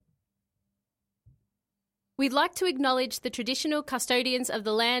We'd like to acknowledge the traditional custodians of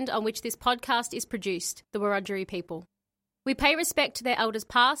the land on which this podcast is produced, the Wiradjuri people. We pay respect to their elders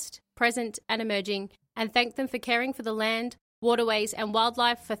past, present and emerging, and thank them for caring for the land, waterways and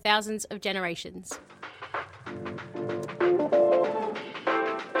wildlife for thousands of generations.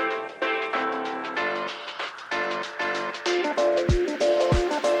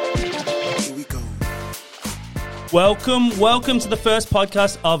 Welcome to the first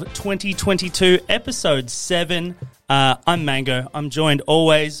podcast of 2022, episode 7. I'm Mango. I'm joined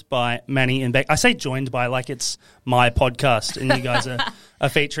always by Manny and Beck. I say joined by like it's my podcast and you guys are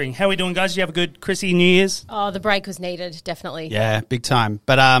featuring. How are we doing, guys? Did you have a good Chrissy New Year's? Oh, the break was needed, definitely. Yeah, big time.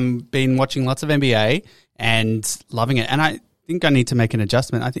 But been watching lots of NBA and loving it. And I think I need to make an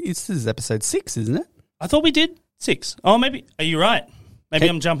adjustment. I think this is episode 6, isn't it? I thought we did 6. Oh, maybe. Are you right? Maybe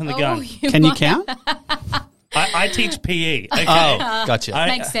I'm jumping the gun. Can you count? I teach PE. Okay. Oh, gotcha.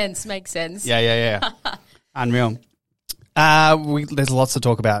 Makes sense. Yeah. Unreal. There's lots to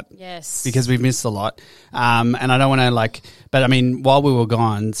talk about. Yes. Because we've missed a lot. And I don't want to but I mean, while we were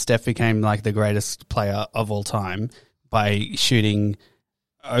gone, Steph became like the greatest player of all time by shooting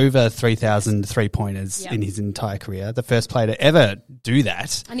over 3,000 3-pointers in his entire career. The first player to ever do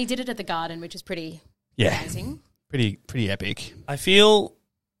that. And he did it at the Garden, which is pretty amazing. Pretty epic. I feel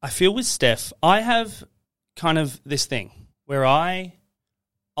with Steph, I have kind of this thing where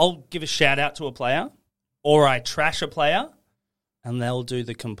I'll give a shout out to a player or I trash a player and they'll do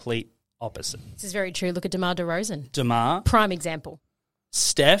the complete opposite. This is very true. Look at DeMar DeRozan. DeMar. Prime example.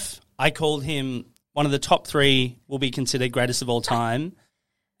 Steph, I called him one of the top 3 will be considered greatest of all time,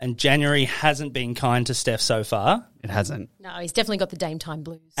 and January hasn't been kind to Steph so far. It hasn't. No, he's definitely got the Dame Time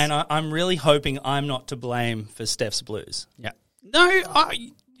blues. And I'm really hoping I'm not to blame for Steph's blues. Yeah. No,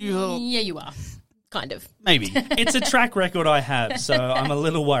 yeah, you are. Kind of. Maybe. It's a track record I have, so I'm a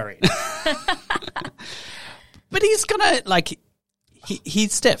little worried. But he's going to,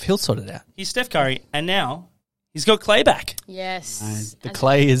 he's Steph. He'll sort it out. He's Steph Curry, and now he's got Clay back. Yes. The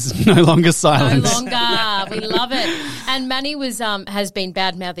Clay is no longer silent. No longer. We love it. And Manny has been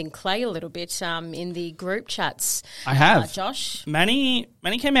bad-mouthing Clay a little bit in the group chats. I have. Josh? Manny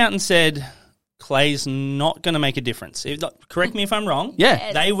came out and said Clay's not going to make a difference. Correct me if I'm wrong. Yeah.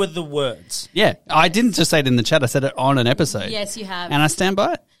 Yes. They were the words. Yeah. I didn't just say it in the chat. I said it on an episode. Yes, you have. And I stand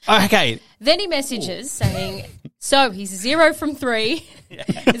by it. Okay. Then he messages saying, so he's 0 from 3.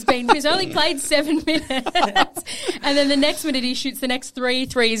 He's only played 7 minutes. And then the next minute he shoots the next 3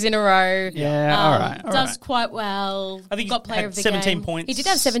 threes in a row. Yeah, all right. Does quite well. I think got he player had of the 17 game. points. He did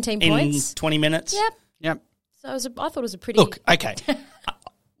have 17 in points. 20 minutes. Yep. So I thought it was a pretty... Look, okay.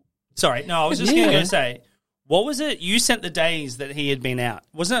 Sorry. No, I was just going to say, what was it? You sent the days that he had been out.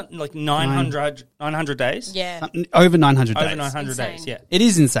 Wasn't it like 900 days? Yeah. Over 900 days. Over 900 Insane. days, yeah. It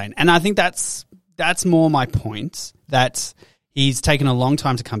is insane. And I think that's more my point, that he's taken a long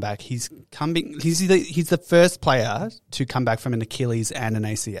time to come back. He's the first player to come back from an Achilles and an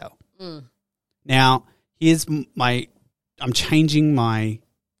ACL. Now, I'm changing my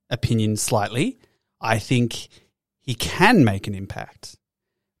opinion slightly. I think he can make an impact,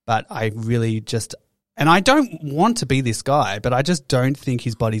 but I really just... And I don't want to be this guy, but I just don't think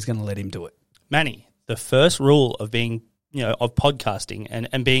his body's going to let him do it. Manny, the first rule of being, of podcasting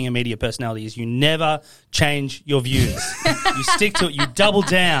and being a media personality is you never change your views. You stick to it. You double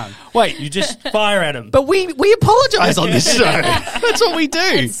down. Wait. You just fire at them. But we apologise on this show. That's what we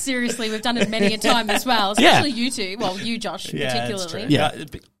do. Seriously, we've done it many a time as well, especially you two. Well, you, Josh, particularly. Yeah.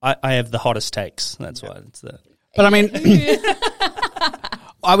 I have the hottest takes. That's why it's the... But I mean...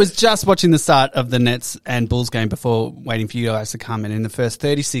 I was just watching the start of the Nets and Bulls game before waiting for you guys to come, and in the first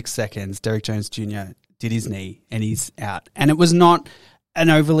 36 seconds, Derrick Jones Jr. did his knee and he's out. And it was not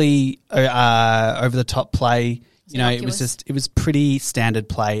an overly over-the-top play. It was pretty standard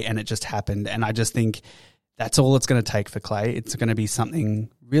play, and it just happened. And I just think that's all it's going to take for Clay. It's going to be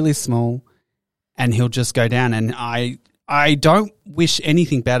something really small, and he'll just go down. And I don't wish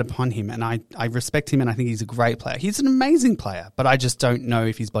anything bad upon him, and I respect him, and I think he's a great player. He's an amazing player, but I just don't know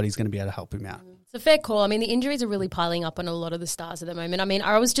if his body's going to be able to help him out. It's a fair call. I mean, the injuries are really piling up on a lot of the stars at the moment. I mean,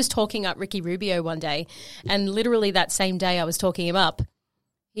 I was just talking up Ricky Rubio one day, and literally that same day I was talking him up,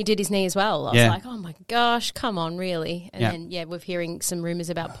 he did his knee as well. I was like, oh my gosh, come on, really? And then, we're hearing some rumours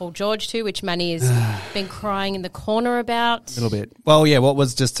about Paul George too, which Manny has been crying in the corner about. A little bit. Well, yeah, what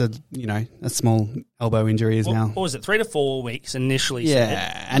was just a small elbow injury is now. What was it, 3 to 4 weeks initially?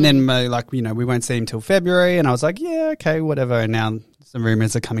 Yeah, and then we won't see him till February, and I was like, yeah, okay, whatever. And now some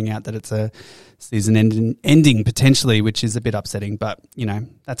rumours are coming out that it's a season ending potentially, which is a bit upsetting, but,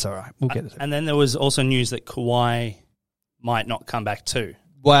 that's all right. We'll get it. And then there was also news that Kawhi might not come back too.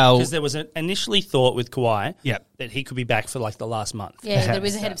 Well, Because there was initially thought with Kawhi Yep. that he could be back for like the last month. Yeah, that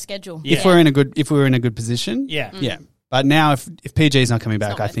was ahead of schedule. Yeah. if we were in a good position, Yeah. yeah. But now, if PG's not coming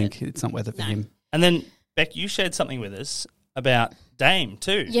back, not I worth think it's not worth it for him. And then, Beck, you shared something with us about Dame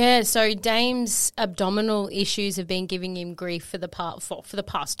too. Yeah, so Dame's abdominal issues have been giving him grief for the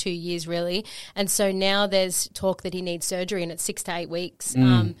past 2 years, really, and so now there's talk that he needs surgery, and it's 6 to 8 weeks.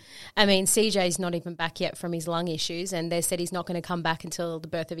 I mean, CJ's not even back yet from his lung issues, and they said he's not going to come back until the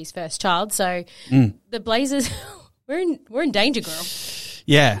birth of his first child. So the Blazers, we're in danger, girl.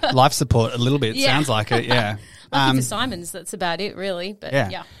 Yeah, life support a little bit. Yeah. Sounds like it. Yeah. Lucky for Simons, that's about it, really. But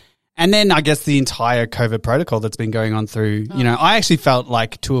yeah. And then I guess the entire COVID protocol that's been going on through, I actually felt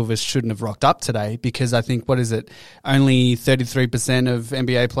like two of us shouldn't have rocked up today because I think, what is it, only 33% of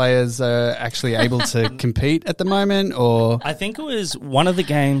NBA players are actually able to compete at the moment, or... I think it was one of the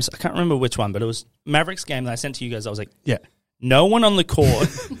games, I can't remember which one, but it was Mavericks game that I sent to you guys. I was like, Yeah. no one on the court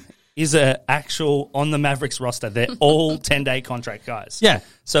is a actual on the Mavericks roster. They're all 10-day contract guys. Yeah.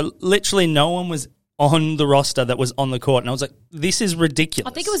 So literally no one was on the roster that was on the court. And I was like, this is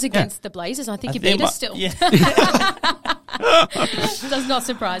ridiculous. I think it was against the Blazers. I think you think beat us still. Yeah. Does not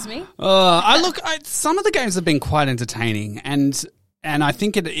surprise me. Some of the games have been quite entertaining, and I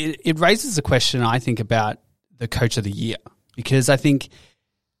think it raises a question, I think, about the Coach of the Year, because I think,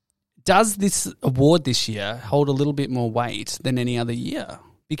 does this award this year hold a little bit more weight than any other year?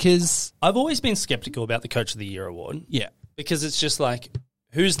 Because I've always been skeptical about the Coach of the Year award. Yeah. Because it's just like,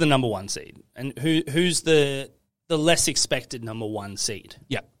 who's the number one seed? And who's the less expected number one seed?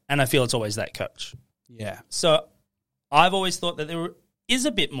 Yeah. And I feel it's always that coach. Yeah. So I've always thought that there is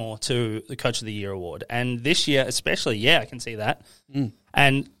a bit more to the Coach of the Year award. And this year especially, I can see that.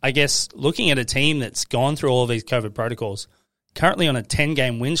 And I guess looking at a team that's gone through all of these COVID protocols, currently on a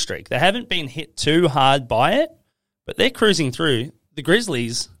 10-game win streak, they haven't been hit too hard by it, but they're cruising through. The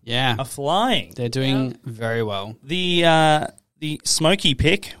Grizzlies are flying. They're doing very well. The Smokey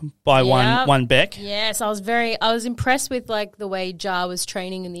pick by one Beck. Yes, I was impressed with like the way Ja was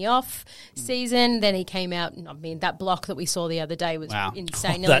training in the off season. Then he came out, and I mean that block that we saw the other day was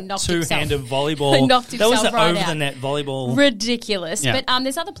insane. That knocked two-handed himself, volleyball. knocked That was himself the right over-the-net volleyball. Ridiculous. Yeah. But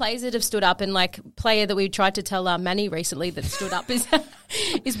there's other players that have stood up, and like player that we tried to tell Manny recently that stood up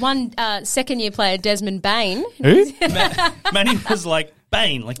is one second-year player, Desmond Bain. Who? Manny was like,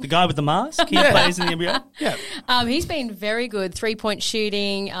 Bane, like the guy with the mask. He plays in the NBA. Yeah. He's been very good. 3-point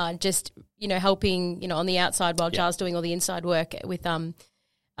shooting, just helping on the outside while Jar's doing all the inside work with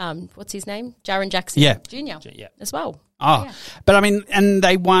what's his name, Jaren Jackson Jr. As well. Oh, yeah. But I mean, and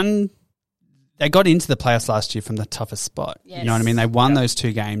they won. They got into the playoffs last year from the toughest spot. Yes. You know what I mean? They won those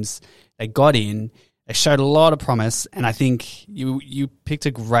 2 games. They got in. They showed a lot of promise, and I think you picked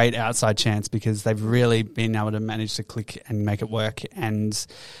a great outside chance because they've really been able to manage to click and make it work, and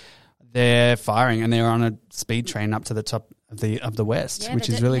they're firing, and they're on a speed train up to the top of the West, which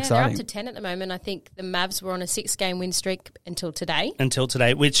is really exciting. They're up to 10 at the moment. I think the Mavs were on a 6-game win streak until today.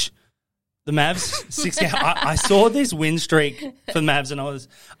 Which the Mavs 6 games. I saw this win streak for the Mavs, and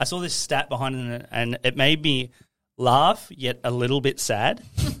I saw this stat behind it, and it made me laugh yet a little bit sad.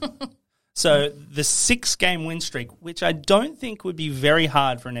 So the 6-game win streak, which I don't think would be very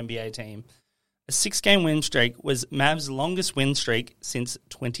hard for an NBA team, a 6-game win streak was Mavs' longest win streak since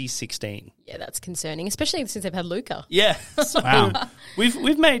 2016. Yeah, that's concerning, especially since they've had Luka. Yeah, so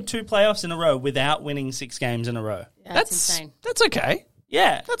we've made 2 playoffs in a row without winning 6 games in a row. Yeah, that's insane. That's okay.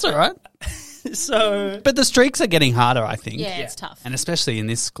 Yeah, That's all right. So, But the streaks are getting harder, I think. Yeah, it's tough. And especially in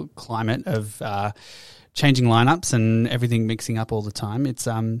this climate of changing lineups and everything mixing up all the time, it's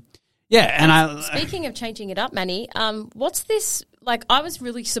Speaking of changing it up, Manny, what's this? Like, I was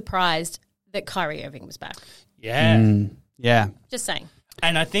really surprised that Kyrie Irving was back. yeah. Just saying.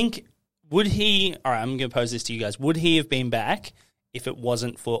 And I think, would he, all right, I'm going to pose this to you guys, would he have been back if it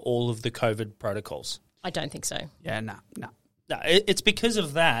wasn't for all of the COVID protocols? I don't think so. Yeah, no. No, it's because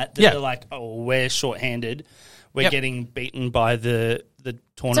of that they're like, oh, we're shorthanded. We're getting beaten by the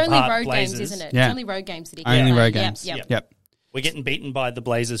torn It's only apart road Blazers. games, isn't it? Yeah. It's only road games that he Only can road play. games. Yep. We're getting beaten by the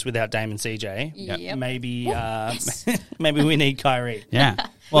Blazers without Dame and CJ. Yep. Maybe maybe we need Kyrie. Yeah.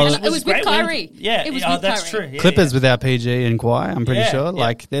 Well, Well, it was with great Kyrie. win. Yeah, It was oh, with that's Kyrie. true. Yeah, Clippers without PG and Kawhi, I'm pretty sure. Yeah.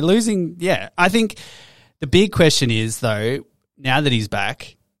 Like, they're losing. Yeah. I think the big question is, though, now that he's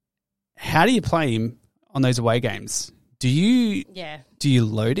back, how do you play him on those away games? Do you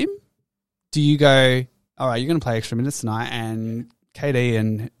load him? Do you go, all right, you're going to play extra minutes tonight and KD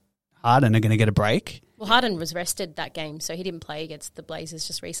and Harden are going to get a break? Well, Harden was rested that game, so he didn't play against the Blazers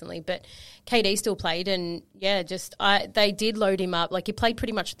just recently. But KD still played, and they did load him up. Like, he played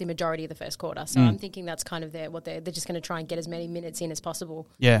pretty much the majority of the first quarter. So I'm thinking that's kind of they're just going to try and get as many minutes in as possible.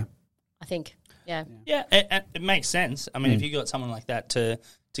 Yeah, I think. Yeah. Yeah, it makes sense. I mean, if you got someone like that to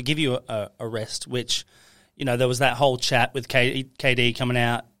give you a rest, which, there was that whole chat with KD coming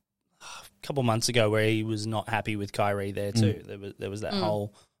out a couple months ago where he was not happy with Kyrie there too. There was that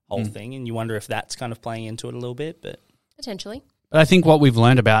whole thing, and you wonder if that's kind of playing into it a little bit, but potentially. But I think what we've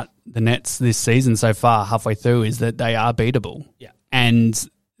learned about the Nets this season so far, halfway through, is that they are beatable. Yeah, and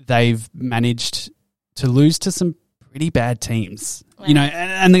they've managed to lose to some pretty bad teams. Wow.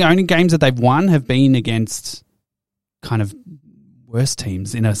 And the only games that they've won have been against kind of worse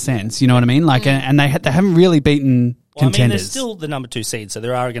teams in a sense. You know what I mean? Like, and they haven't really beaten contenders. I mean, they're still the number 2 seed, so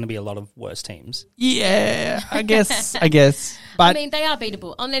there are going to be a lot of worse teams. Yeah, I guess. But I mean, they are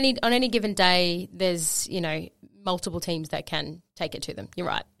beatable. On any given day, there's, multiple teams that can take it to them. You're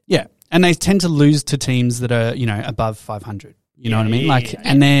right. Yeah, and they tend to lose to teams that are, above 500. You know what I mean?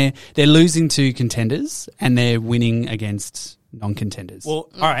 And they're losing to contenders and they're winning against non-contenders. Well,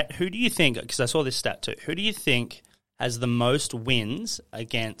 all right, who do you think, because I saw this stat too, who do you think has the most wins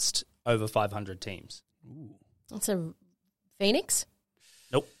against over 500 teams? That's a Phoenix?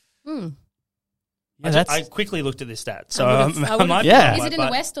 Nope. Yeah, I quickly looked at this stat, so I might. Yeah. Is it in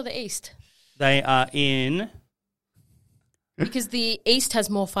the West or the East? They are in. Because the East has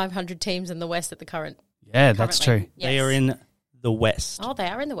more 500 teams than the West at the current. Yeah, that's currently. true. Yes. They are in the West. Oh, they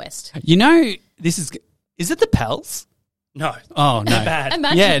are in the West. Is it the Pels? No. Oh, no. They're bad.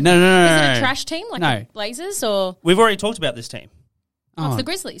 Imagine. Yeah, no. Is it a trash team like No. the Blazers or? We've already talked about this team. Oh, it's the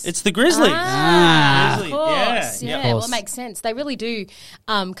Grizzlies. It's the Grizzlies. Ah. Of Grizzlies. course. Yeah. Yeah, well, it makes sense. They really do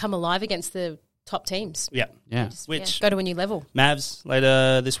come alive against the top teams. Yeah. Yeah. Which go to a new level. Mavs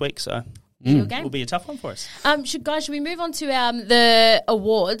later this week, so Your game. will be a tough one for us. Should we move on to the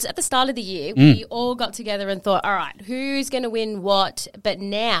awards? At the start of the year, we all got together and thought, all right, who's going to win what? But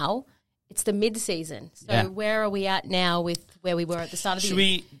now it's the mid-season. So where are we at now with where we were at the start of the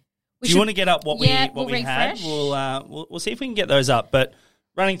year? Do you want to get up what we had? refresh. We'll see if we can get those up. But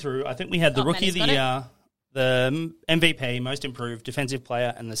running through, I think we had the Rookie of the Year, the MVP, Most Improved, Defensive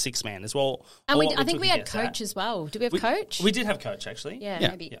Player, and the Sixth Man as well. And I think we had Coach as well. Do we have Coach? We did have Coach, actually. Yeah.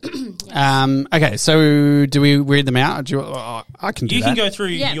 Maybe. Okay, so do we read them out? I can do You that. can go through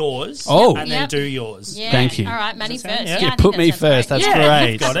yours and then do yours. Yeah. Thank you. All right, Manny Does that first. sound- Yeah, Yeah, I think put that me sounds first. great. That's Yeah,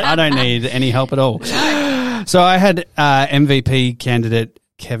 great. you've got it. I don't need any help at all. So I had MVP candidate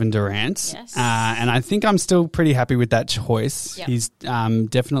Kevin Durant, Yes. and I think I'm still pretty happy with that choice. Yep. He's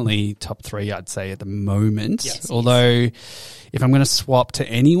definitely top 3, I'd say, at the moment. Yes, he Although, if I'm going to swap to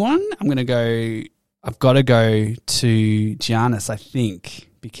anyone, I've got to go to Giannis, I think,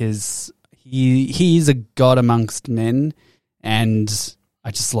 because he is a god amongst men, and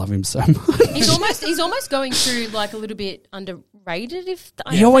I just love him so much. He's almost going through like a little bit underrated.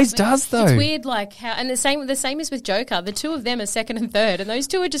 He always does, though. It's weird, like how, and the same is with Joker. The two of them are second and third, and those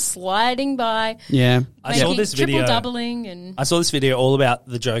two are just sliding by. Yeah, I saw this video. triple doubling, and I saw this video all about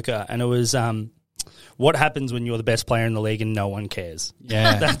the Joker, and it was what happens when you're the best player in the league and no one cares.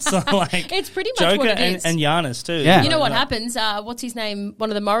 yeah. That's like it's pretty much Joker what it is. and Giannis too. Yeah. You know what happens? What's his name?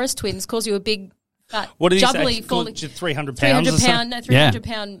 One of the Morris twins calls you a big. What did he jubbly say? falling 300 pounds. 300 or something? pound, no, 300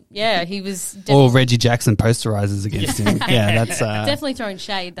 pound. Yeah, he was Or Reggie Jackson posterizes against him. Yeah, that's definitely throwing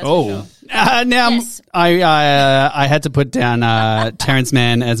shade. That's for sure. Now Yes. I had to put down Terrence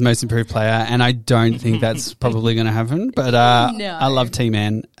Mann as most improved player, and I don't think that's probably going to happen. But No. I love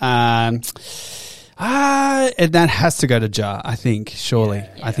T-Man. And that has to go to Ja, I think. Surely,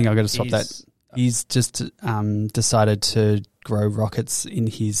 I think I've got to swap that. He's just decided to grow rockets in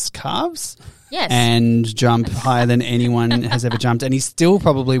his calves. Yes. And jump higher than anyone has ever jumped. And he still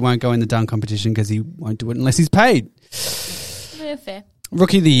probably won't go in the dunk competition because he won't do it unless he's paid. Yeah, fair.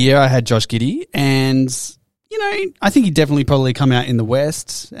 Rookie of the Year, I had Josh Giddey. And, I think he'd definitely probably come out in the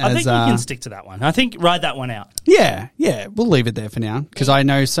West. I think we can stick to that one. I think ride that one out. Yeah, we'll leave it there for now because I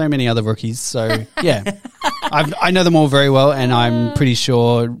know so many other rookies. So, yeah, I know them all very well, and I'm pretty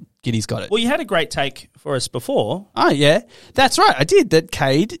sure Giddey's got it. Well, you had a great take for us before. Oh, yeah, that's right. I did. That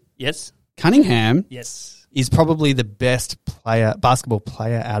Cade Yes. Cunningham Yes. is probably the best basketball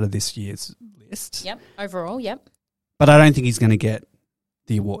player out of this year's list. Yep. Overall, yep. But I don't think he's going to get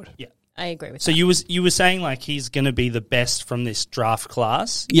the award. Yeah. I agree with So that. you were saying like he's going to be the best from this draft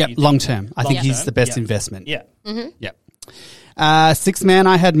class? Yep, You think- long term. I think Long he's term, the best yeah. investment. Yeah. Yep. Sixth man,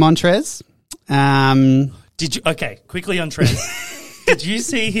 I had Montrez. Did you? Okay, quickly on Trez. Did you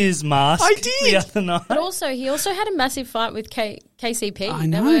see his mask I did. the other night? But also, he also had a massive fight with KCP. I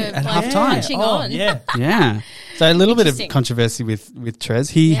know, They were, at half-time. punching Oh, on. yeah. Yeah. So a little bit of Interesting. controversy with Trez.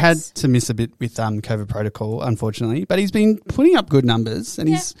 He had to miss a bit with COVID protocol, unfortunately, but he's been putting up good numbers and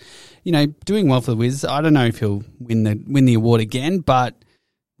he's, doing well for the Wiz. I don't know if he'll win the award again, but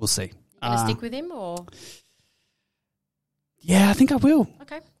we'll see. You going to stick with him or? Yeah, I think I will.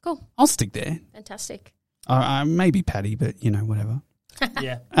 Okay, cool. I'll stick there. Fantastic. Maybe Paddy, but whatever.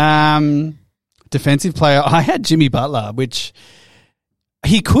 Yeah. Defensive player, I had Jimmy Butler, which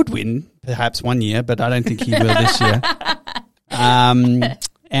he could win perhaps one year, but I don't think he will this year.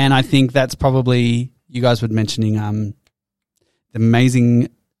 And I think that's probably, you guys were mentioning the amazing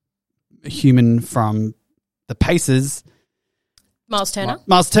human from the Pacers. Miles Turner.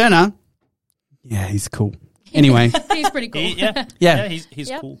 Miles Turner. Yeah, he's cool. Anyway. He's pretty cool. Yeah, he's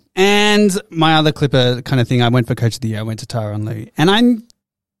Yep. cool. And my other Clipper kind of thing, I went for Coach of the Year. I went to Tyronn Lue. And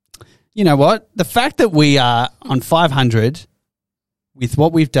you know what? The fact that we are on 500 with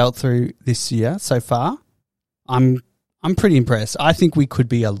what we've dealt through this year so far, I'm pretty impressed. I think we could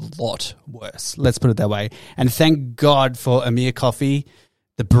be a lot worse. Let's put it that way. And thank God for Amir Coffey,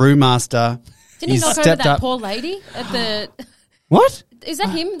 the brewmaster. Didn't he He's knock over stepped that up. poor lady at the... What? Is that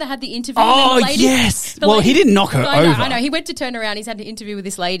him that had the interview Oh, with the lady? yes. The Well, lady- he didn't knock her over. I know. He went to turn around. He's had an interview with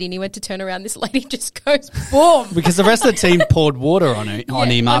this lady and he went to turn around. This lady just goes, boom. Because the rest of the team poured water on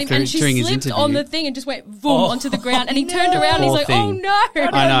him after and she during his slipped interview. on the thing and just went boom onto the ground. And he turned around and he's Poor like, thing. oh no. How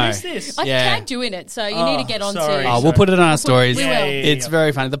did I know. miss this? I Yeah. tagged you in it, so you need to get on sorry. to... Oh, we'll put it on our stories. We will. It's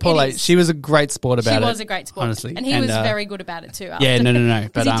very funny. The poor It lady, is. she was a great sport about it. She was a great sport. honestly. And he was very good about it too. Yeah, no.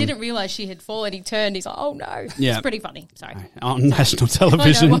 Because But he didn't realise she had fallen. He turned. He's like, oh no. Yeah. It's pretty funny. Sorry. on national I know,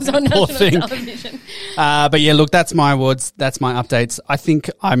 television. it was on Poor national thing. television. But yeah, look, that's my awards. That's my updates. I think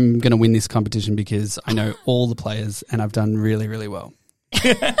I'm going to win this competition because I know all the players and I've done really, really well.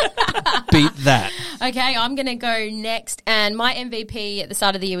 Beat that. Okay, I'm going to go next. And my MVP at the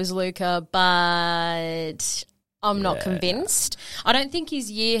start of the year was Luka, but I'm not convinced. I don't think his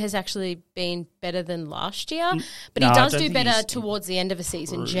year has actually been better than last year, but No, he I does don't do think better he's towards the end of a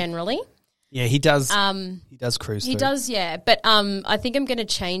season generally. Yeah, he does. He does cruise. He through. does, yeah. But I think I'm going to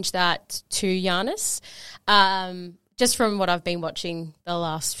change that to Giannis. Just from what I've been watching the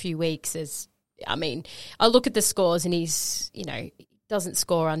last few weeks, I look at the scores and he's, doesn't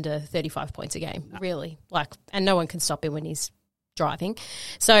score under 35 points a game, really. And no one can stop him when he's driving.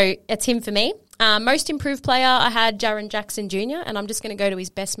 So it's him for me. Most improved player, I had Jaren Jackson Jr., and I'm just going to go to his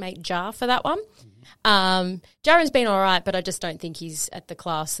best mate, Jar, for that one. Jaren's been all right, but I just don't think he's at the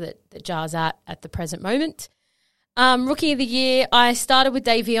class that Jar's at the present moment. Rookie of the year, I started with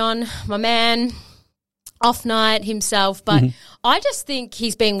Davion, my man, off night himself, but I just think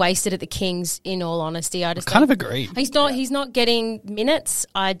he's being wasted at the Kings, in all honesty. I just kind of agree. He's not getting minutes.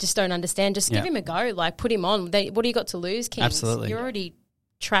 I just don't understand. Just give him a go. Put him on. What do you got to lose, Kings? Absolutely. You're already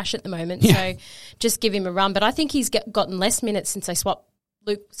trash at the moment, so just give him a run. But I think he's gotten less minutes since they swapped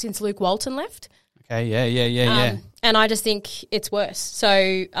Luke Walton left. Okay, yeah. And I just think it's worse. So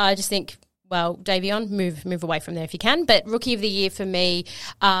I just think, well, Davion, move away from there if you can. But Rookie of the Year for me,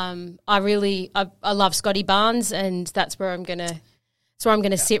 I love Scotty Barnes, and that's where I'm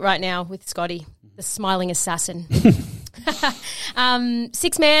gonna sit right now with Scotty, the smiling assassin.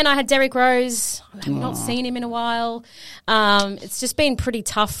 Six man, I had Derrick Rose. I've not seen him in a while. It's just been pretty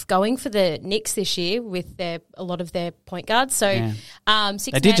tough going for the Knicks this year with a lot of their point guards. So, six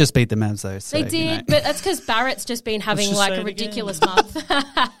They did just beat the Mavs though. So, they did, but that's because Barrett's just been having just say a it ridiculous month.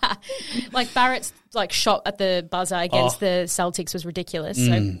 Barrett's shot at the buzzer against the Celtics was ridiculous.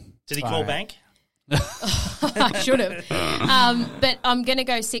 So Did he call bank? I should have. But I'm going to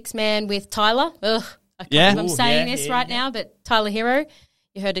go six man with Tyler. Ugh, I can't Yeah. believe I'm saying this right now, but Tyler Hero.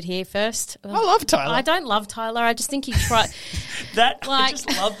 You heard it here first. Ugh. I love Tyler. I don't love Tyler. I just think he tried. I just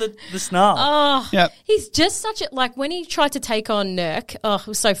love the snarl. Oh, Yep. he's just such a, when he tried to take on Nurk, it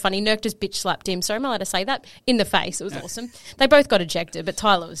was so funny. Nurk just bitch slapped him. Sorry, am I allowed to say that? In the face. It was awesome. They both got ejected, but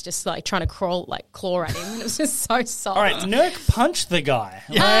Tyler was just trying to claw at him. It was just so soft. All right, Nurk punched the guy.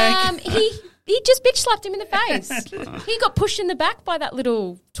 He just bitch slapped him in the face. He got pushed in the back by that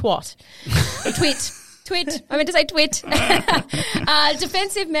little twat. Twit. I meant to say twit.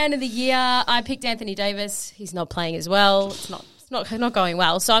 Defensive man of the year. I picked Anthony Davis. He's not playing as well. It's not going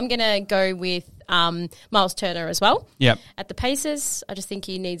well. So I'm going to go with Miles Turner as well. Yep. At the Pacers, I just think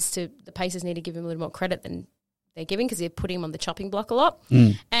the Pacers need to give him a little more credit than they're giving because they're putting him on the chopping block a lot.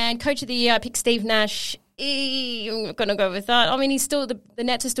 And Coach of the Year, I picked Steve Nash. I'm not going to go with that. I mean, he's still the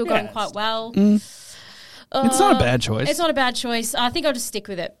Nets are still going quite well. It's not a bad choice. It's not a bad choice. I think I'll just stick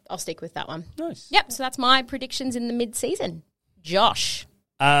with it. I'll stick with that one. Nice. Yep, so that's my predictions in the mid-season. Josh.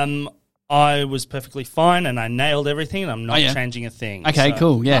 I was perfectly fine and I nailed everything and I'm not Oh, yeah. changing a thing. Okay, so.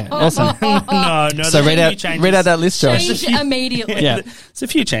 cool. Yeah, awesome. No. So read there's a few out that list, Josh. Change immediately. Yeah. There's a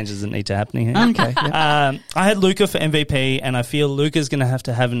few changes that need to happen here. Okay. Yeah. I had Luka for MVP, and I feel Luka's going to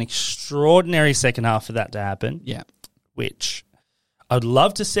have an extraordinary second half for that to happen, Yeah. which I'd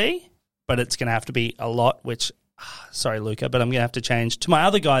love to see, but it's going to have to be a lot, which, sorry, Luka, but I'm going to have to change to my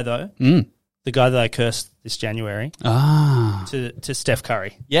other guy, though, the guy that I cursed this January, to Steph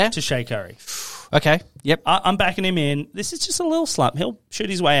Curry. Yeah. To Shea Curry. Okay. Yep. I'm backing him in. This is just a little slump. He'll shoot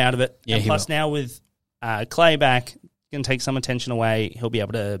his way out of it. Yeah, and he plus will. now with Clay back, going to take some attention away. He'll be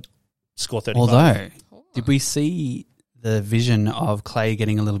able to score 35. Although, did we see the vision of Clay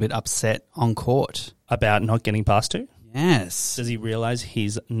getting a little bit upset on court? About not getting past two. Yes. Does he realise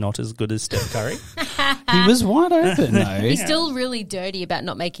he's not as good as Steph Curry? He was wide open, though. He's still really dirty about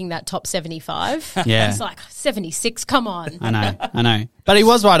not making that top 75. Yeah. He's like, 76, come on. I know. But he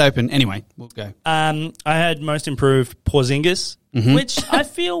was wide open. Anyway, we'll go. I had most improved Porzingis, which I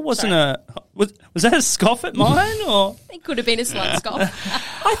feel wasn't was that a scoff at mine or It could have been a slight scoff.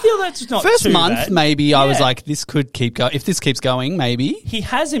 I feel that's not First too month, bad. maybe I was Yeah. like, this could keep going. If this keeps going, maybe. He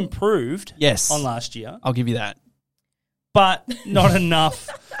has improved Yes. on last year, I'll give you that. but not enough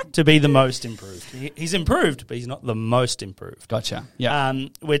to be the most improved. He's improved, but he's not the most improved. Gotcha. Yeah.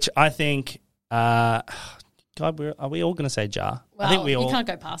 Which I think God, are we all going to say Ja? Well, I think we all you can't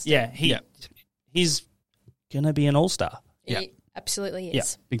go past it. Yeah, he's going to be an all-star. He absolutely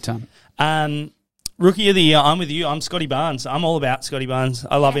is. Big time. Rookie of the year, I'm with you. I'm Scotty Barnes. I'm all about Scotty Barnes.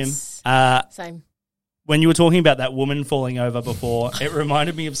 I love Yes. him. Same. When you were talking about that woman falling over before, it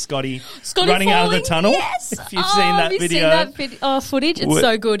reminded me of Scotty Scotty running out of the falling? tunnel. Yes. If you've seen that have you video. seen that footage? It's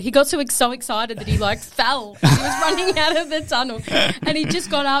so good. He got so excited that he fell. He was running out of the tunnel, and he just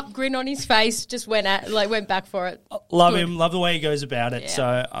got up, grin on his face, just went back for it. Love Good. him. Love the way he goes about it.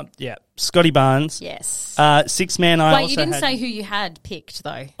 Yeah. So, Scotty Barnes. Yes. Six man. I Wait, also you didn't had, say who you had picked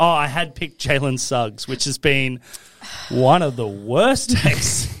though. Oh, I had picked Jalen Suggs, which has been one of the worst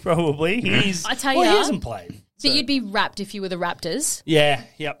takes, probably. I tell he ya. hasn't played. So you'd be rapt if you were the Raptors, Yeah,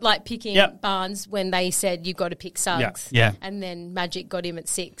 yep. like picking Yep. Barnes when they said you've got to pick Suggs. Yeah. And then Magic got him at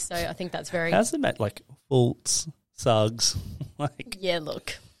 6. So I think that's very... How's it at Fultz, Suggs? Yeah,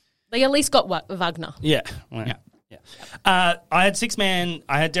 look. They at least got Wagner. Yeah. I had six man.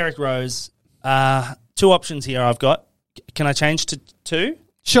 I had Derrick Rose. Two options here I've got. Can I change to two?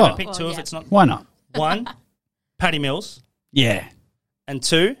 Sure. Can I pick two if yeah. it's not Why not? one? Patty Mills. Yeah. And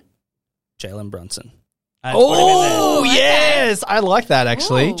two, Jalen Brunson. I had to put him in there. Oh, yes. I like that,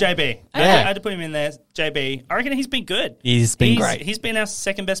 actually. Ooh. JB. I had to put him in there. JB. I reckon he's been good. He's been great. He's been our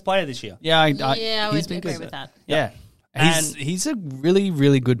second best player this year. Yeah, I he's would been agree good. with that. Yeah. And- He's a really,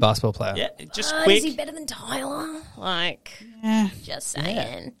 really good basketball player. Yeah, just Is quick. he better than Tyler? Yeah. Just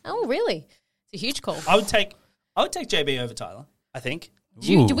saying. Oh, really? It's a huge call. I would take JB over Tyler, I think.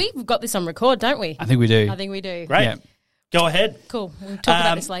 Ooh. We've got this on record, don't we? I think we do. I think we do. Great. Yeah. Go ahead. Cool. We'll talk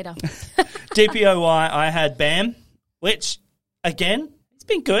about this later. DPOY, I had Bam, which, again, it's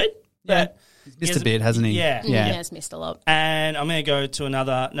been good. But Missed a bit, hasn't he? Yeah. Yeah, it's missed a lot. And I'm going to go to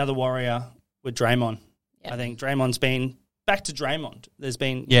another Warrior with Draymond. Yeah. I think Draymond's been back to Draymond. There's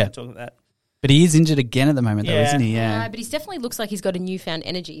been talk about that. But he is injured again at the moment, though, Yeah. isn't he? No, Yeah. but he definitely looks like he's got a newfound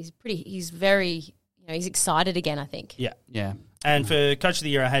energy. He's very, he's excited again, I think. Yeah. Yeah. And for Coach of the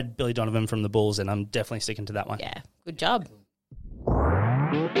Year, I had Billy Donovan from the Bulls, and I'm definitely sticking to that one. Yeah, good job.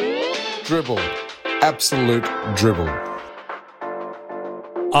 Dribble. Absolute dribble.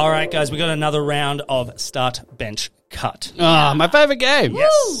 All right, guys, we got another round of Start, Bench, Cut. Oh, my favourite game.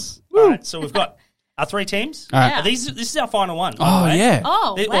 Yes. All right, so we've got our three teams. All right. Yeah. This is our final one. by Oh, the way. yeah.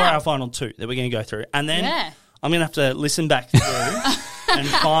 Oh, Or wow. our final two that we're going to go through. And then Yeah. I'm going to have to listen back through and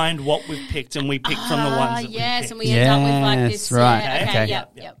find what we've picked, and we picked from the ones that yes, we and picked. we end up with like Yes, this. right. Yeah, Okay. okay, Yeah.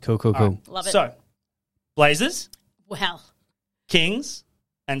 yep. Cool. All right. Love it. So, Blazers, Well, Kings,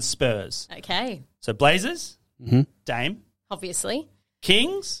 and Spurs. okay. So, Blazers, Mhm. Dame. Obviously.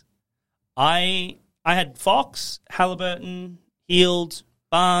 Kings, I had Fox, Halliburton, Heald,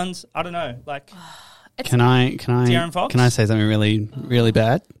 Barnes. I don't know. Can I De'Aaron Fox? can I say something really, really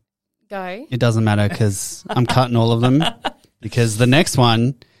bad? Go. It doesn't matter because I'm cutting all of them because the next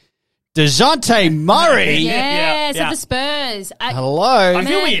one, DeJounte Murray. Yes, yeah. of the Spurs. Hello. I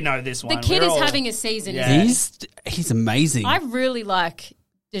feel Man, you know this one. The kid We're is all- having a season. Yeah. Isn't He's amazing. he? I really like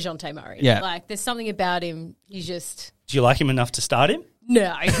DeJounte Murray. Yeah. Like, there's something about him. He's just... Do you like him enough to start him?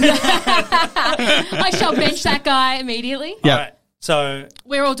 No. I shall bench that guy immediately. Yeah. All right. So,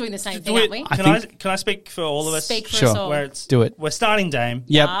 We're all doing the same thing, aren't we? I can think- I speak for all of us? Speak for Sure. us all. Where it's Do it. We're starting Dame.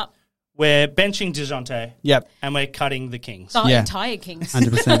 Yep. Up. we're benching DeJounte. Yep. And we're cutting the Kings. The Yeah. entire Kings.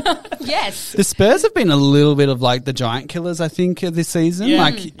 100%. Yes. The Spurs have been a little bit of like the giant killers, I think, this season. Yeah.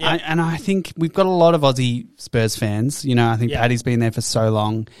 I think we've got a lot of Aussie Spurs fans. You know, I think Yeah. Paddy's been there for so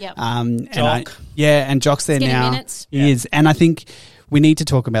long. Yep. Jock. And Jock's there Getting now. minutes. He is. And I think we need to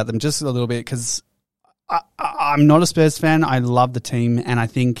talk about them just a little bit because I'm not a Spurs fan. I love the team. And I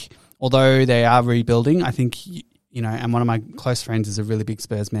think although they are rebuilding, I think, you know, and one of my close friends is a really big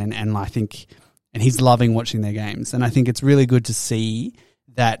Spurs man. And I think, and he's loving watching their games. And I think it's really good to see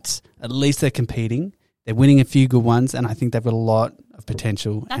that at least they're competing. They're winning a few good ones. And I think they've got a lot of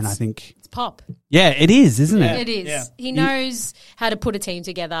potential. And I think, It's Pop. yeah, it is, isn't it? It is. Yeah. He knows how to put a team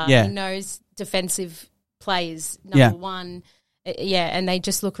together. Yeah. He knows defensive players, Yeah. number one. Yeah, and they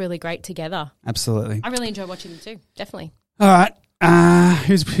just look really great together. Absolutely. I really enjoy watching them too, definitely. All right.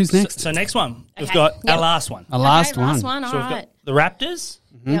 Who's next? So next one, we've Okay. got Yep. our last one. Our last Okay, one. Last one, all So we've right. got the Raptors,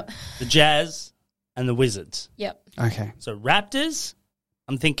 Yep. the Jazz, and the Wizards. Yep. Okay. So Raptors,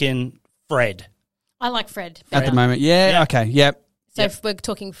 I'm thinking Fred. I like Fred. At the better. moment. Yeah. Yeah. Okay. Yep. So if we're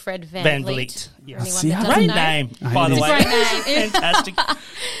talking Fred Van Vliet. Vliet. for Yeah. anyone See, that I doesn't Great know. name, I by the think way. it's a great name. Fantastic.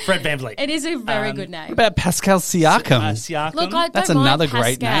 Fred Van Vliet. It is a very good What name. about Pascal Siakam? Siakam. Look, I don't That's mind another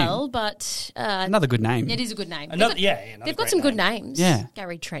great Pascal, name. but Another good name. it is a good name. Another, They've got- another They've got great some good name. names. Yeah.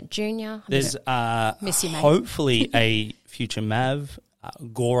 Gary Trent Jr. There's Miss you, mate. hopefully a future Mav,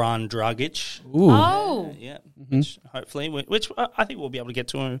 Goran Dragic. Ooh. Oh, Yeah, which hopefully, which I think we'll be able to get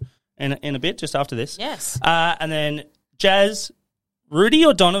to in a bit, just after this. yes. And then Jazz, Rudy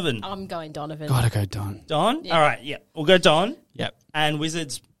or Donovan? I'm going Donovan. Gotta go Don. Don? Yeah. All right, yeah. We'll go Don. Yep. And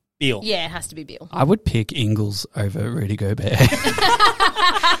Wizards, Beal. Yeah, it has to be Beal. I would pick Ingles over Rudy Gobert.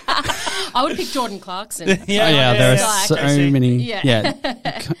 I would pick Jordan Clarkson. Yeah, Oh, yeah, there are Like- so many. Yeah.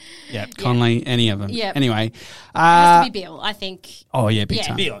 Yeah. Conley, any of them. Yeah. Anyway. It has to be Beal, I think. Oh, yeah, big Yeah,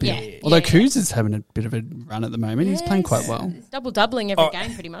 time. Beal, yeah. yeah. Although Yeah. Kuz is having a bit of a run at the moment. He's playing quite well. He's double-doubling every Oh,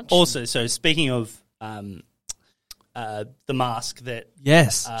 game, pretty much. Also, so speaking of the mask that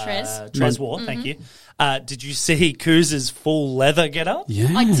Yes. Trez wore, thank you. Did you see Kuz's full leather get up? yeah.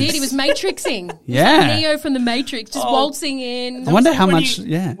 I did. He was matrixing. He was Yeah. like Neo from the Matrix, just Oh. waltzing in. I wonder how When much. he-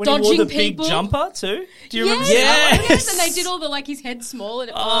 Yeah. When he wore Dodging the people. big jumper too? Do you Yes, remember that one? yes, and they did all the like his head small.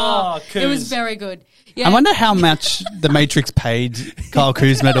 And, Oh, it was Kuz. very good. Yeah. I wonder how much the Matrix paid Kyle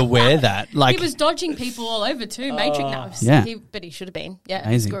Kuzma to wear that. Like, He was dodging people all over too. Matrix, no, Yeah. but he should have been. Yeah,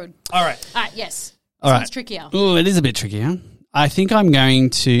 Amazing. screwed. All right. All right, yes. All This right. one's trickier. oh, it is a bit trickier. I think I'm going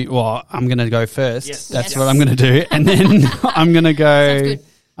to. Well, I'm going to go first. Yes. That's Yes. what I'm going to do, and then I'm going to Sounds go. good.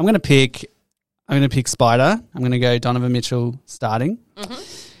 I'm going to pick. I'm going to pick Spider. I'm going to go Donovan Mitchell starting.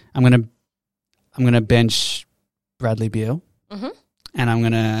 I'm going to bench Bradley Beal, and I'm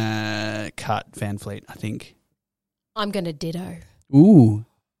going to cut Van Fleet. I think. I'm going to ditto. Ooh.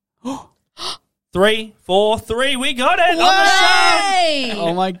 3, 4, 3. We got it. I'm the same. Hey!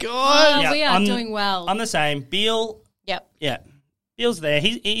 Oh my god. Yeah, we are I'm- doing well. I'm the same. Beal. Yep. Yeah, Beal's there.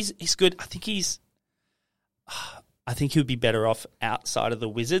 He's good. I think he would be better off outside of the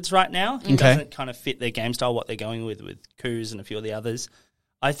Wizards right now. He Okay. doesn't kind of fit their game style, what they're going with Kuz and a few of the others.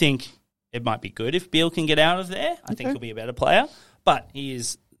 I think it might be good if Beal can get out of there. I think he'll be a better player, but he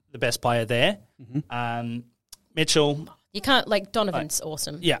is the best player there. Mitchell, You can't, like, Donovan's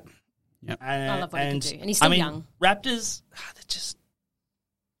awesome. yeah. Yep. And, I love what he can do. And he's still young. Raptors, they're just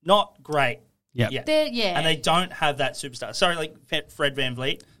not great. Yep. yet. Yeah. And they don't have that superstar. Sorry, like Fred Van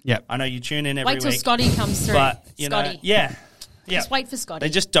Vliet. Yep. I know you tune in every Wait till week. Scotty comes through. But, you Scotty. know, yeah. Just wait for Scotty. They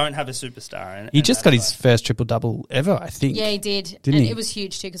just don't have a superstar. And, He just got his first triple double ever. I think. Yeah, he did. Didn't and he? it was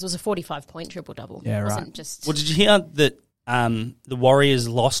huge too because it was a 45-point triple-double. Yeah, It right. wasn't just... Well, did you hear that the Warriors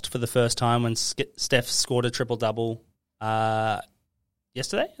lost for the first time when Steph scored a triple-double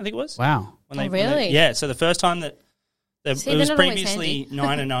yesterday, I think it was? Wow. Oh, really? Yeah, so the first time that... See, it was they're not always previously handy.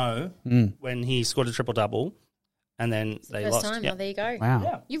 9-0 when he scored a triple-double, and then they First lost. time. Yeah. Oh, there you go. Wow.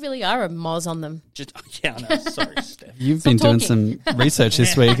 Yeah. You really are a moz on them. Yeah, I know. Sorry, Steph. You've Stop been doing talking. some research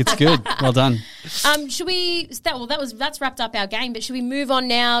this week. It's good. Well done. Should we... That's wrapped up our game, but should we move on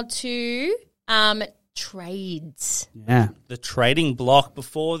now to trades? Yeah. The trading block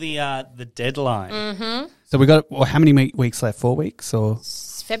before the deadline. So we got how many weeks left? 4 weeks or?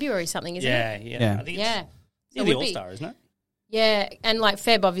 It's February something, isn't Yeah, it? yeah. I think Yeah. it's So the it would be. All-Star, isn't it? Yeah, and like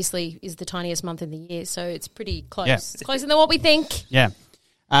Feb obviously is the tiniest month in the year, so it's pretty close. Yeah. It's closer than what we think. Yeah.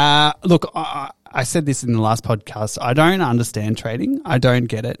 Look, I said this in the last podcast. I don't understand trading. I don't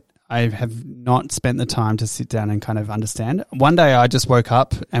get it. I have not spent the time to sit down and kind of understand. One day I just woke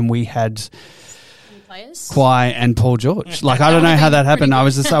up and we had New players. Kawhi and Paul George. Like, I don't know how that happened. I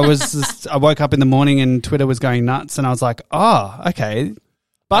woke up in the morning and Twitter was going nuts and I was like, oh, okay.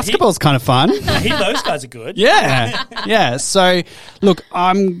 Basketball's kind of fun. Those guys are good. Yeah. Yeah. So, look,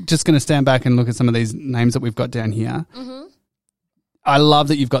 I'm just going to stand back and look at some of these names that we've got down here. Mm-hmm. I love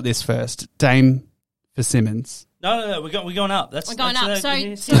that you've got this first. Dame for Simmons. No, we're going up. We're going up. So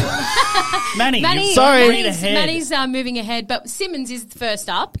Manny, Manny's moving ahead, but Simmons is first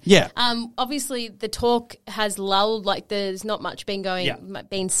up. Yeah. Obviously, the talk has lulled. Like, there's not much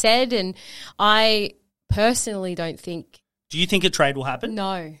been said, and I personally don't think. Do you think a trade will happen?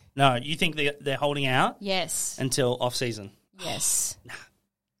 No. No, you think they're holding out? Yes. Until off season. Yes.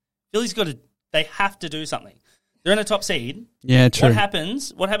 Philly's they have to do something. They're in a top seed. Yeah, true. What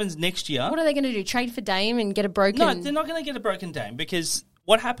happens next year? What are they going to do? Trade for Dame and get a broken? No, they're not going to get a broken Dame, because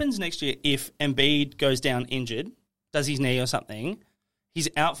what happens next year if Embiid goes down injured, does his knee or something, he's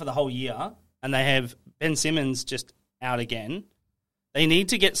out for the whole year, and they have Ben Simmons just out again. They need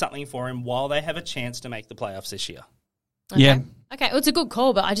to get something for him while they have a chance to make the playoffs this year. Okay. Yeah. Okay, well, it's a good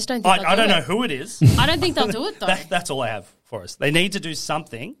call, but I just don't think I don't know who it is. I don't think they'll do it, though. That's all I have for us. They need to do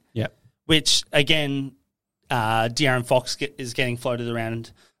something. Yeah. Which, again, De'Aaron Fox is getting floated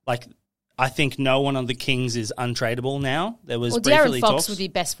around. Like, I think no one on the Kings is untradeable now. There was De'Aaron Fox talks. would be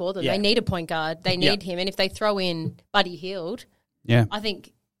best for them. Yeah. They need a point guard. They need him. And if they throw in Buddy Hield, I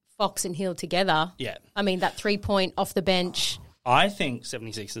think Fox and Hield together. Yeah. I mean, that 3-point off the bench. I think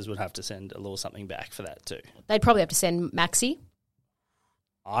 76ers would have to send a little something back for that too. They'd probably have to send Maxey.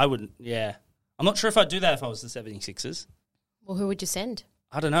 I wouldn't, yeah. I'm not sure if I'd do that if I was the 76ers. Well, who would you send?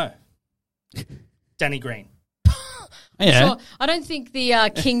 I don't know. Danny Green. Yeah. Sure. I don't think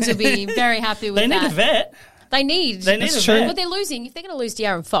the Kings would be very happy with that. They need a vet. They need a vet. But they're losing. If they're going to lose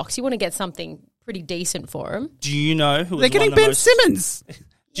De'Aaron Fox, you want to get something pretty decent for him. Do you know who? They're getting Ben Simmons. Do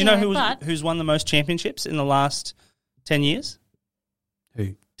you know who's won the most championships in the last 10 years?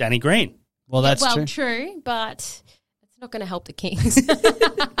 Who? Danny Green. Well, that's true. True, but it's not going to help the Kings.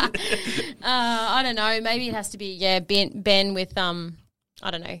 I don't know. Maybe it has to be Ben with I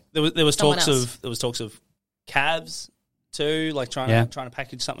don't know. There was talks else. of Cavs too, like trying to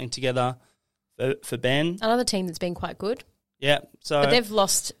package something together for Ben. Another team that's been quite good. Yeah. So but they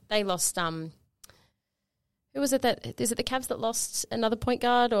lost who was it is it the Cavs that lost another point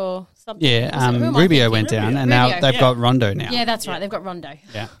guard or something? Yeah, Rubio went down and now they've got Rondo now. Yeah, that's right. They've got Rondo.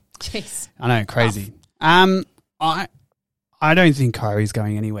 Yeah. Jeez. I know, crazy. I don't think Kyrie's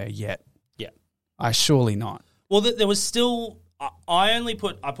going anywhere yet. Yeah. Surely not. Well, there was still I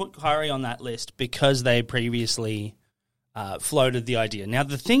put Kyrie on that list because they previously floated the idea. Now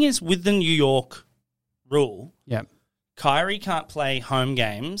the thing is with the New York rule, Kyrie can't play home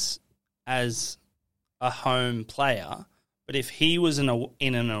games as a home player, but if he was in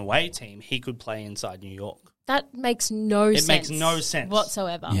an away team, he could play inside New York. That makes no sense. It makes no sense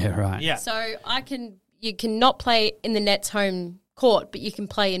whatsoever. Yeah, right. Yeah. So you cannot play in the Nets home court, but you can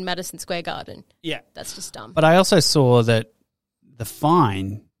play in Madison Square Garden. Yeah. That's just dumb. But I also saw that the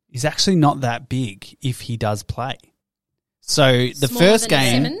fine is actually not that big if he does play. So the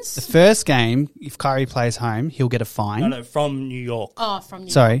first game, if Kyrie plays home, he'll get a fine. No, from New York. Oh, from New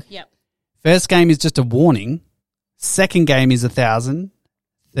York. Sorry. Yep. First game is just a warning. Second game is $1,000.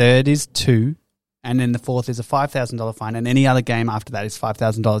 Third is $2,000. And then the fourth is a $5,000 fine. And any other game after that is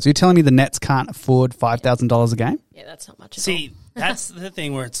 $5,000. You're telling me the Nets can't afford $5,000 a game? Yeah, that's not much at all. See, that's the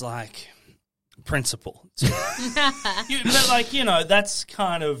thing where it's like principle. But that's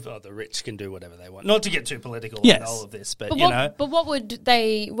kind of the rich can do whatever they want. Not to get too political in all of this, but what would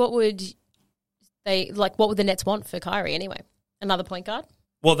the Nets want for Kyrie anyway? Another point guard?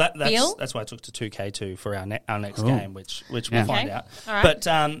 Well, that's why I took to 2K2 for our next game, which we'll find out. All right.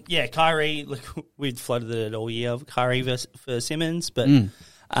 But Kyrie, look, we'd floated it all year. Kyrie for Simmons, but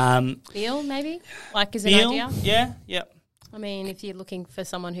Beal maybe as an idea. Yeah. I mean, if you're looking for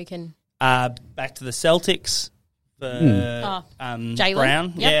someone who can back to the Celtics for Jaylen.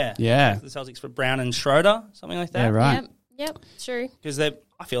 Brown, yeah. The Celtics for Brown and Schroeder, something like that. Yeah, right. Yep, true. Because I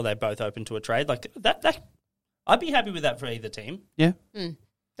feel they're both open to a trade like that. I'd be happy with that for either team. Yeah.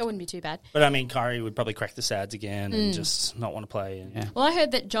 That wouldn't be too bad. But I mean, Kyrie would probably crack the sads again and just not want to play. Well, I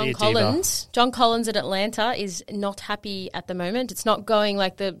heard that John Collins at Atlanta is not happy at the moment. It's not going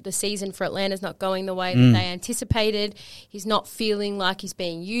like the season for Atlanta is not going the way that they anticipated. He's not feeling like he's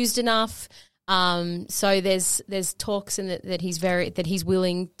being used enough. So there's talks in that he's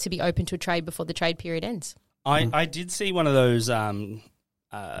willing to be open to a trade before the trade period ends. I did see one of those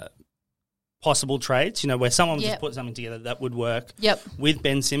possible trades, where someone just put something together that would work. Yep. With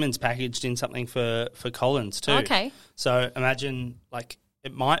Ben Simmons packaged in something for Collins too. Okay. So imagine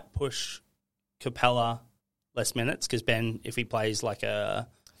it might push Capella less minutes because Ben, if he plays like a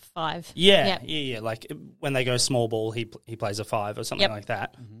 5. Yeah, Yep. yeah. Like when they go small ball, he plays a 5 or something like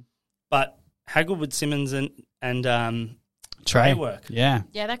that. But how good would Simmons and Trey work? Yeah.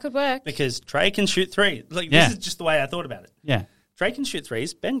 Yeah, that could work. Because Trey can shoot 3. Like this is just the way I thought about it. Yeah. Trey can shoot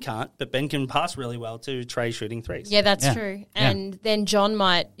 3s. Ben can't, but Ben can pass really well to Trey shooting 3s. Yeah, that's Yeah. true. Yeah. And then John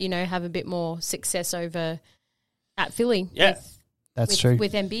might, have a bit more success over at Philly. Yeah. That's true.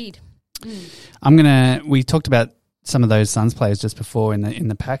 With Embiid. We talked about some of those Suns players just before in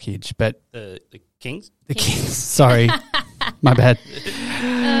the package, but The Kings. the Kings, sorry, my bad.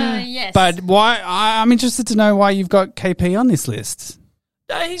 Yes. But why? I'm interested to know why you've got KP on this list.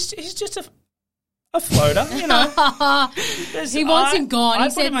 He's just a floater, you know. he wants him gone. I He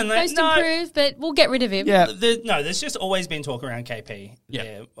put said him in there. most No. improved, but we'll get rid of him. Yeah. There's just always been talk around KP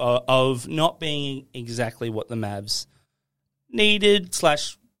there, of not being exactly what the Mavs needed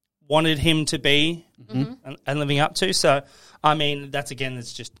 / wanted him to be and living up to. So, I mean, that's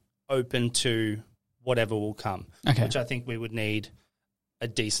just open to whatever will come, which I think we would need a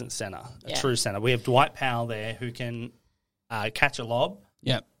decent center, a true center. We have Dwight Powell there who can catch a lob.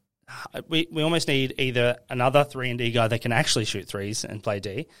 Yep. We almost need either another 3-and-D guy that can actually shoot 3s and play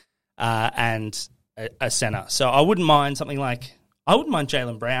D, and a center. So I wouldn't mind something like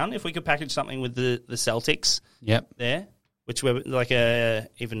Jaylen Brown if we could package something with the Celtics. Yep. There, which were like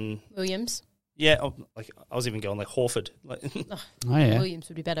even Williams. yeah, like I was even going like Horford. Like, Oh yeah. Williams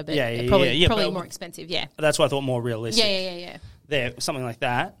would be better, but Yeah, probably but- more expensive. Yeah. that's what I thought more realistic. Yeah. There, something like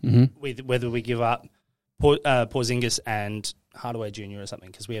that. With whether we give up Porzingis and Hardaway Jr. or something,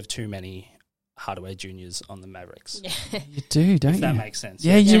 because we have too many Hardaway Juniors on the Mavericks. You do, don't If you? that makes sense.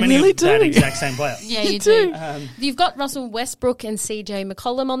 Yeah, Too you many really of that do. exact same player. Yeah, you do. Um, You've got Russell Westbrook and CJ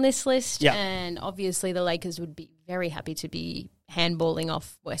McCollum on this list, Yeah. and obviously the Lakers would be very happy to be handballing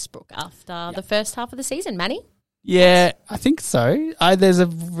off Westbrook after the first half of the season. Manny? Yeah, I think so. There's a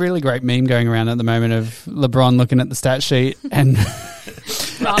really great meme going around at the moment of LeBron looking at the stat sheet and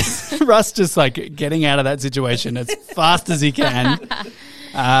Russ just like getting out of that situation as fast as he can.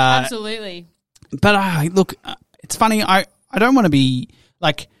 Absolutely. But look, it's funny. I don't want to be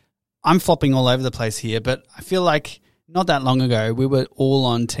like, I'm flopping all over the place here, but I feel like not that long ago we were all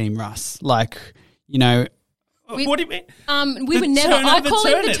on Team Russ. Like, what do you mean? We The would never. I turnover call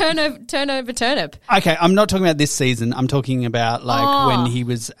it the turnip. turnover turnip. Okay, I'm not talking about this season. I'm talking about like Oh. when he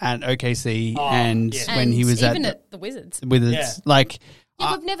was at OKC and yeah. when he And was even at the Wizards. Wizards. Yeah. Like,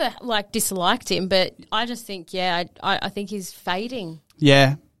 Yeah, we've never disliked him, but I just think I think he's fading.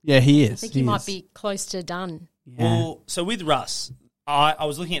 yeah, he is. I think he might be close to done. Yeah. Well, so with Russ, I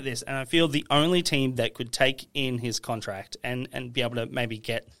was looking at this and I feel the only team that could take in his contract and be able to maybe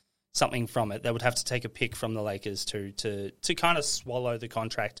get something from it, they would have to take a pick from the Lakers to kind of swallow the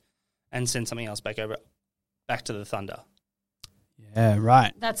contract and send something else back to the Thunder. Yeah,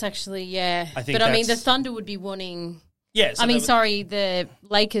 right. That's actually I think but I mean, the that's- Thunder would be wanting. Yeah, so the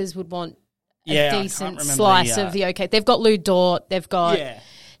Lakers would want Yeah, I a can't decent remember slice the, of the OK. They've got Lou Dort, they've got yeah,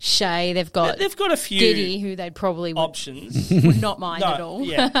 Shea, they've got they've got a few Giddy, who they'd probably options. would not mind No, at all.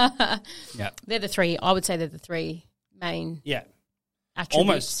 yeah. Yeah. They're the three. I would say they're the three main Yeah,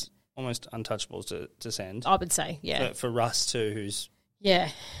 attributes. almost untouchables to send. I would say, yeah, For Russ too, who's yeah.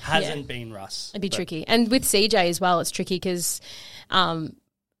 hasn't been Russ. It'd be but- tricky. And with CJ as well, it's tricky because,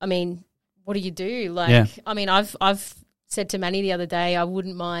 I mean, what do you do? Like, Yeah. I mean, I've said to Manny the other day, I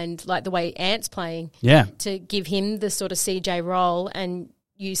wouldn't mind, like, the way Ant's playing, Yeah. to give him the sort of CJ role and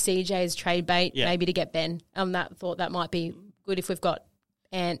use CJ as trade bait, Yeah. maybe to get Ben. Thought that might be good if we've got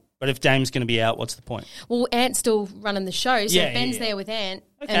Ant. But if Dame's going to be out, what's the point? Well, Ant's still running the show, so Yeah, if Ben's yeah. there with Ant,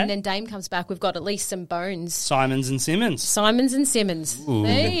 Okay. and then Dame comes back, we've got at least some bones. Simons and Simmons. Simons and Simmons. Ooh.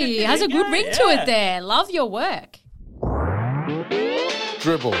 Hey, has a good Yeah, ring to yeah. it there. Love your work.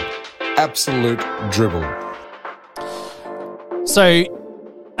 Dribble. Absolute dribble. So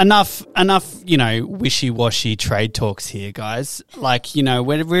enough, wishy-washy trade talks here, guys. Like,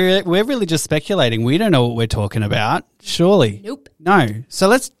 we're really just speculating. We don't know what we're talking about. Surely. Nope. No. So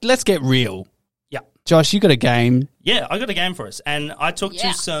let's get real. Yeah. Josh, you got a game. Yeah, I got a game for us. And I took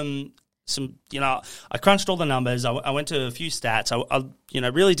Yeah. to some I crunched all the numbers. I went to a few stats. I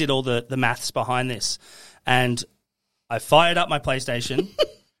really did all the maths behind this. And I fired up my PlayStation.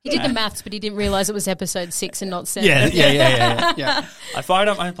 He did the maths, but he didn't realise it was episode 6 and not 7. Yeah. I fired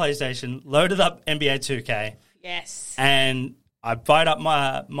up my PlayStation, loaded up NBA 2K, Yes. and I fired up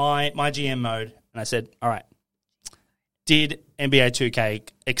my GM mode, and I said, all right, did NBA 2K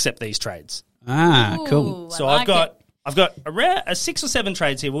accept these trades? Cool. Ooh, So I I've like got it. I've got a 6 or 7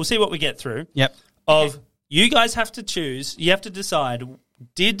 trades here. We'll see what we get through. Yep. You guys have to choose. You have to decide,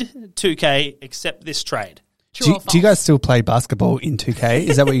 did 2K accept this trade? True or false? Do you guys still play basketball in 2K?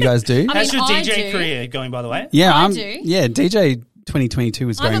 Is that what you guys do? I How's mean, your I DJ do. career going, by the way? Yeah, I do. Yeah, DJ 2022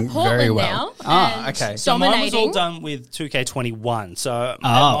 is I'm going at Portland very well. now. Okay. And So mine was all dominating. done with 2K21, so it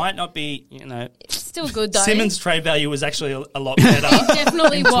Oh. might not be, Still good though. Simmons' trade value was actually a lot better. It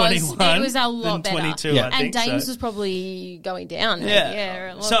definitely in was. 21 It was a lot than better. 22, Yeah. I think. And Dames so. was probably going down.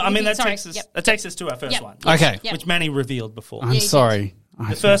 Yeah. a lot So, of I mean, people- that takes us Yep. that takes us to our first Yep. one. Okay. Yep. Which Manny revealed before. I'm you sorry.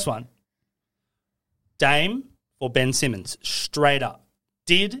 The first one, Dame or Ben Simmons, straight up.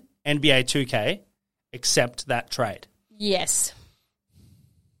 Did NBA 2K accept that trade? Yes.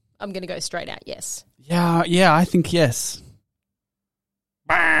 I'm going to go straight out. Yes. Yeah, I think yes.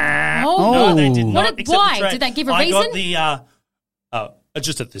 No, they did not accept why? the trade. Did they give a I got reason? the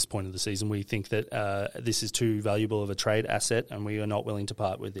just at this point of the season, we think that this is too valuable of a trade asset, and we are not willing to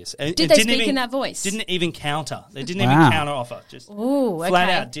part with this. Did they speak in that voice? Didn't even counter. They didn't Wow. even counter offer. Just Ooh, okay. flat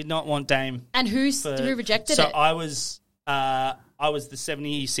out did not want Dame. And who rejected so it? I was the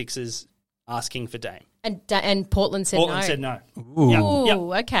 76ers asking for Dame. And Portland said Portland no. said no. Ooh. Yep, Ooh, yep.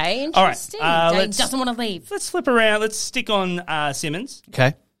 okay. All right, Interesting. let's- Dame doesn't want to leave. Let's flip around. Let's stick on Simmons.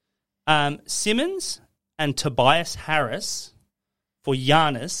 Okay. Simmons and Tobias Harris for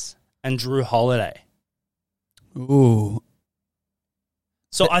Giannis and Drew Holiday. Ooh.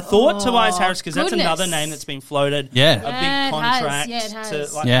 So I thought Tobias Harris, because that's goodness. another name that's been floated. Yeah. A big Yeah, it has. contract. Yeah, it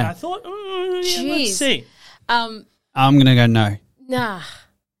has. Yeah. And I thought, let's Jeez. see. I'm going to go no. Nah,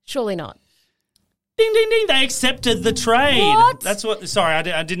 surely not. Ding, ding, ding. They accepted the trade. What? That's what. Sorry, I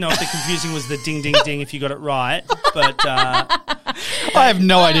didn't know if the confusing was the ding, ding, ding if you got it right. But I have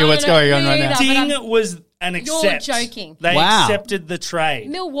no idea what's going on right now. either. ding was an accept. joking. They Wow. accepted the trade.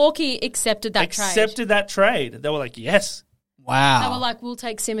 Milwaukee accepted that trade. Accepted that trade. They were like, yes. Wow. They were like, we'll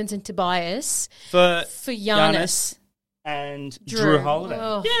take Simmons and Tobias For for Giannis. and Drew. Drew Holiday.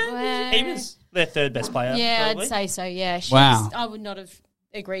 Oh, yeah, well. he was their third best player. Yeah, probably. I'd say so, yeah. Wow. I would not have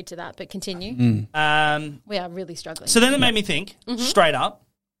agreed to that, but continue. We are really struggling. So then it made me think, straight up,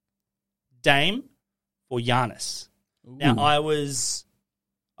 Dame or Giannis. Now I was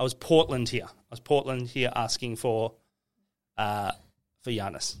Portland here. I was Portland here asking for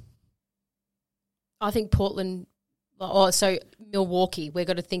Giannis. I think Portland, so Milwaukee, we've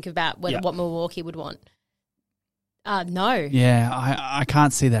got to think about what Milwaukee would want. No. Yeah, I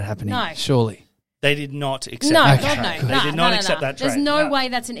can't see that happening. No. Surely. They did not accept No, that God, trade. no. They did not accept that trade. There's no No. way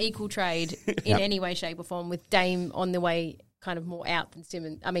that's an equal trade in any way, shape, or form with Dame on the way kind of more out than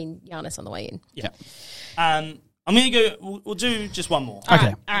Giannis on the way in. Yeah. I'm going to go, we'll do just one more.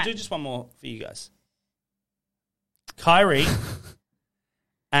 Okay. We'll do just one more for you guys. Kyrie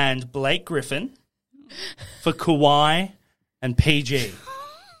and Blake Griffin for Kawhi and PG.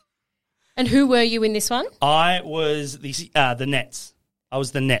 And who were you in this one? I was the Nets. I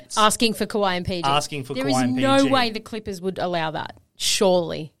was the Nets. Asking for Kawhi and PG. Asking for There Kawhi and is no PG. way the Clippers would allow that.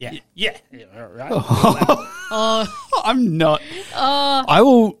 Surely. Yeah. Yeah. Right. Oh, I'm not. I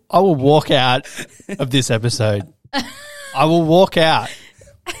will walk out of this episode. I will walk out.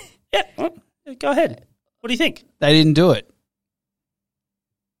 Yeah. Well, go ahead. What do you think? They didn't do it.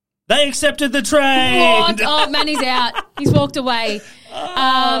 They accepted the trade. what? Oh, Manny's out. He's walked away.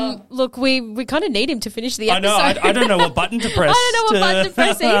 Look, we kind of need him to finish the I episode. know. I don't know what button to press. I don't know what button to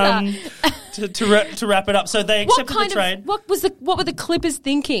press either. To wrap it up. So they accepted the trade. What were the Clippers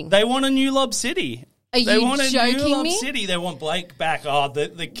thinking? They want a new Lob City. Are They you want a new joking Lob me? City. They want Blake back. Oh, the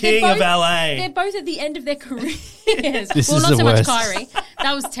king They're of both- LA. They're both at the end of their careers. This well, is not the so worst. much Kyrie.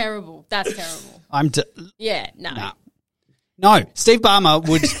 That was terrible. That's terrible. Yeah, No. no. Steve Ballmer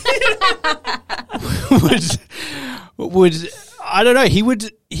would would I don't know. He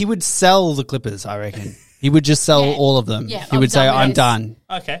would sell the Clippers. I reckon he would just sell Yeah. all of them. Yeah, he I'm would say, done with "I'm this." done."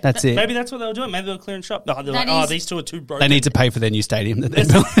 Okay. That's it. Maybe that's what they were doing. Maybe they were clearing shop. No, they're That like, is- these two are too broken. They need to pay for their new stadium that they're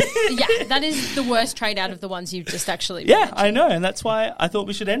building. Yeah, that is the worst trade out of the ones you've just actually Yeah, mentioned. I know. And that's why I thought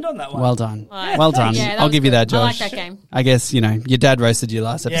we should end on that one. Well done. Right. Well done. Yeah, that I'll was give you good. that, I like Josh. that game. I guess, your dad roasted you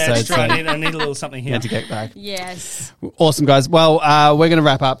last Yeah, episode, that's true. so I need a little something you here. had to get back. Yes. Awesome, guys. Well, we're going to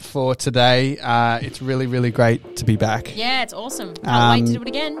wrap up for today. It's really, really great to be back. Yeah, it's awesome. Can't wait to do it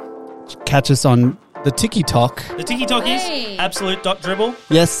again. Catch us on the Tiki Talk. The Tiki Talkies, Hey. absolute.dribble,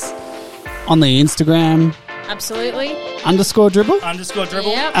 Yes. On the Instagram, Absolutely. _dribble. _dribble.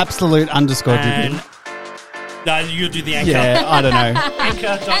 Yep. Absolute _dribble. And no, you do the anchor. Yeah, I don't know.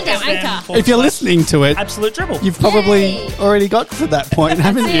 Anchor.fm Anchor. If you're listening to it, Absolute dribble. you've probably Yay. already got to that point,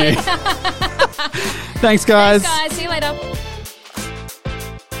 haven't you? That's it. Thanks, guys. Guys, see you later.